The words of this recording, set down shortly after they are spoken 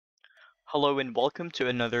Hello and welcome to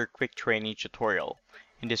another quick training tutorial.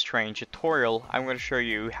 In this training tutorial, I'm going to show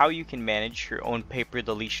you how you can manage your own paper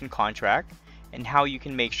deletion contract and how you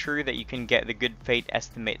can make sure that you can get the good faith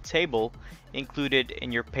estimate table included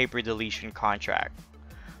in your paper deletion contract.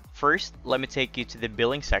 First, let me take you to the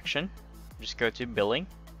billing section. Just go to billing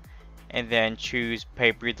and then choose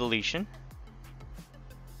paper deletion.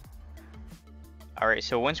 Alright,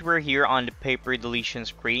 so once we're here on the paper deletion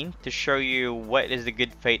screen, to show you what is the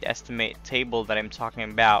good faith estimate table that I'm talking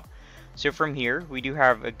about. So from here, we do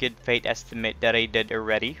have a good faith estimate that I did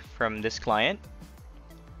already from this client.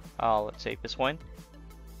 Let's say this one.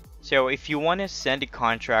 So if you want to send a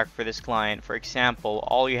contract for this client, for example,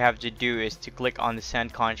 all you have to do is to click on the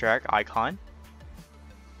send contract icon,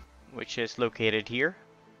 which is located here.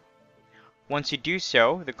 Once you do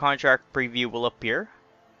so, the contract preview will appear.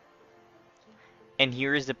 And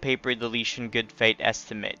here is the paper deletion good faith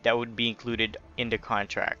estimate that would be included in the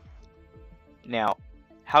contract. Now,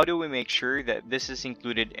 how do we make sure that this is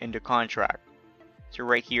included in the contract? So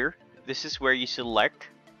right here, this is where you select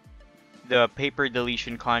the paper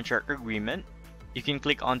deletion contract agreement. You can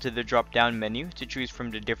click onto the drop down menu to choose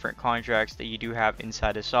from the different contracts that you do have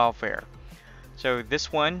inside the software. So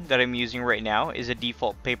this one that I'm using right now is a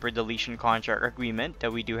default paper deletion contract agreement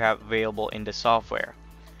that we do have available in the software.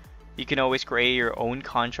 You can always create your own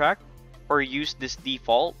contract or use this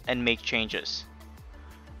default and make changes.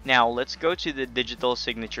 Now let's go to the digital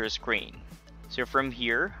signature screen. So from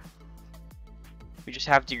here, we just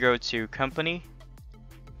have to go to company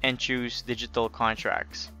and choose digital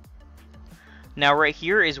contracts. Now right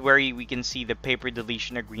here is where we can see the paper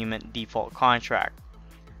deletion agreement default contract.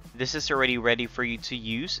 This is already ready for you to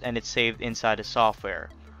use and it's saved inside the software.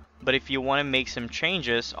 But if you want to make some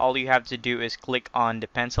changes, all you have to do is click on the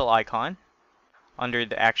pencil icon under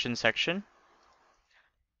the action section.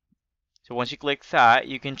 So once you click that,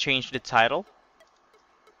 you can change the title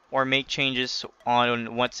or make changes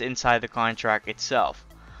on what's inside the contract itself.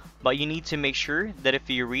 But you need to make sure that if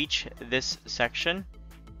you reach this section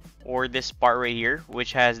or this part right here,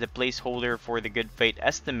 which has the placeholder for the good faith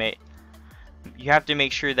estimate, you have to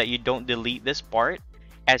make sure that you don't delete this part,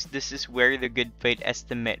 as this is where the good faith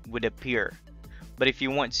estimate would appear. But if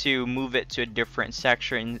you want to move it to a different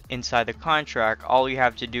section inside the contract, all you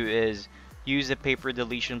have to do is use the paper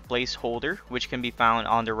deletion placeholder, which can be found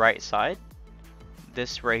on the right side.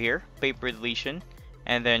 This right here, paper deletion,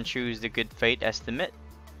 and then choose the good faith estimate.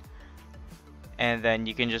 And then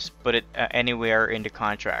you can just put it anywhere in the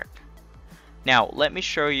contract. Now, let me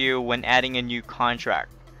show you when adding a new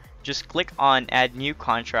contract. Just click on add new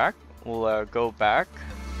contract. We'll go back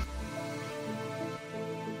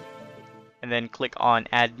and then click on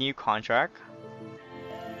add new contract.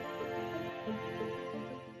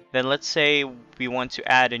 Then let's say we want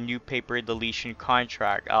to add a new paper deletion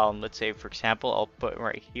contract. Let's say for example, I'll put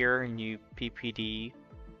right here new PPD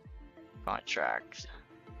contract.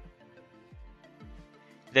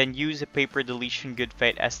 Then use a paper deletion good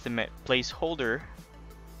faith estimate placeholder.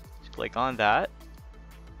 Just click on that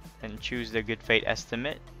and choose the good faith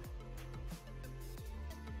estimate.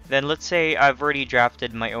 Then let's say I've already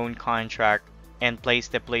drafted my own contract and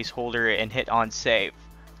placed the placeholder and hit on save.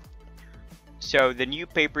 So the new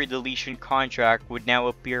paper deletion contract would now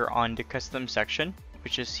appear on the custom section,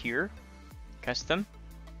 which is here, custom.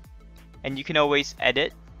 And you can always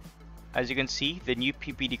edit. As you can see, the new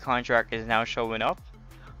PPD contract is now showing up.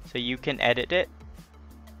 So you can edit it,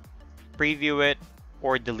 preview it,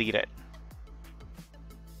 or delete it.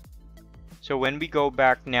 So when we go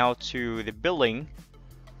back now to the billing,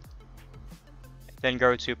 then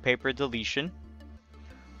go to paper deletion.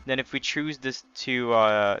 Then if we choose this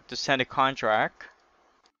to send a contract,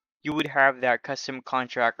 you would have that custom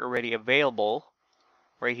contract already available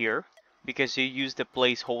right here because you used the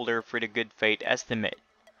placeholder for the good faith estimate.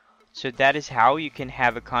 So that is how you can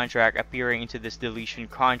have a contract appearing into this deletion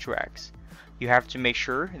contracts. You have to make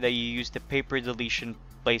sure that you use the paper deletion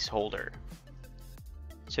placeholder.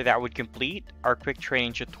 So that would complete our quick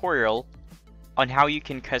training tutorial on how you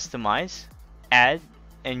can customize, add,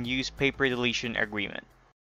 and use paper deletion agreement.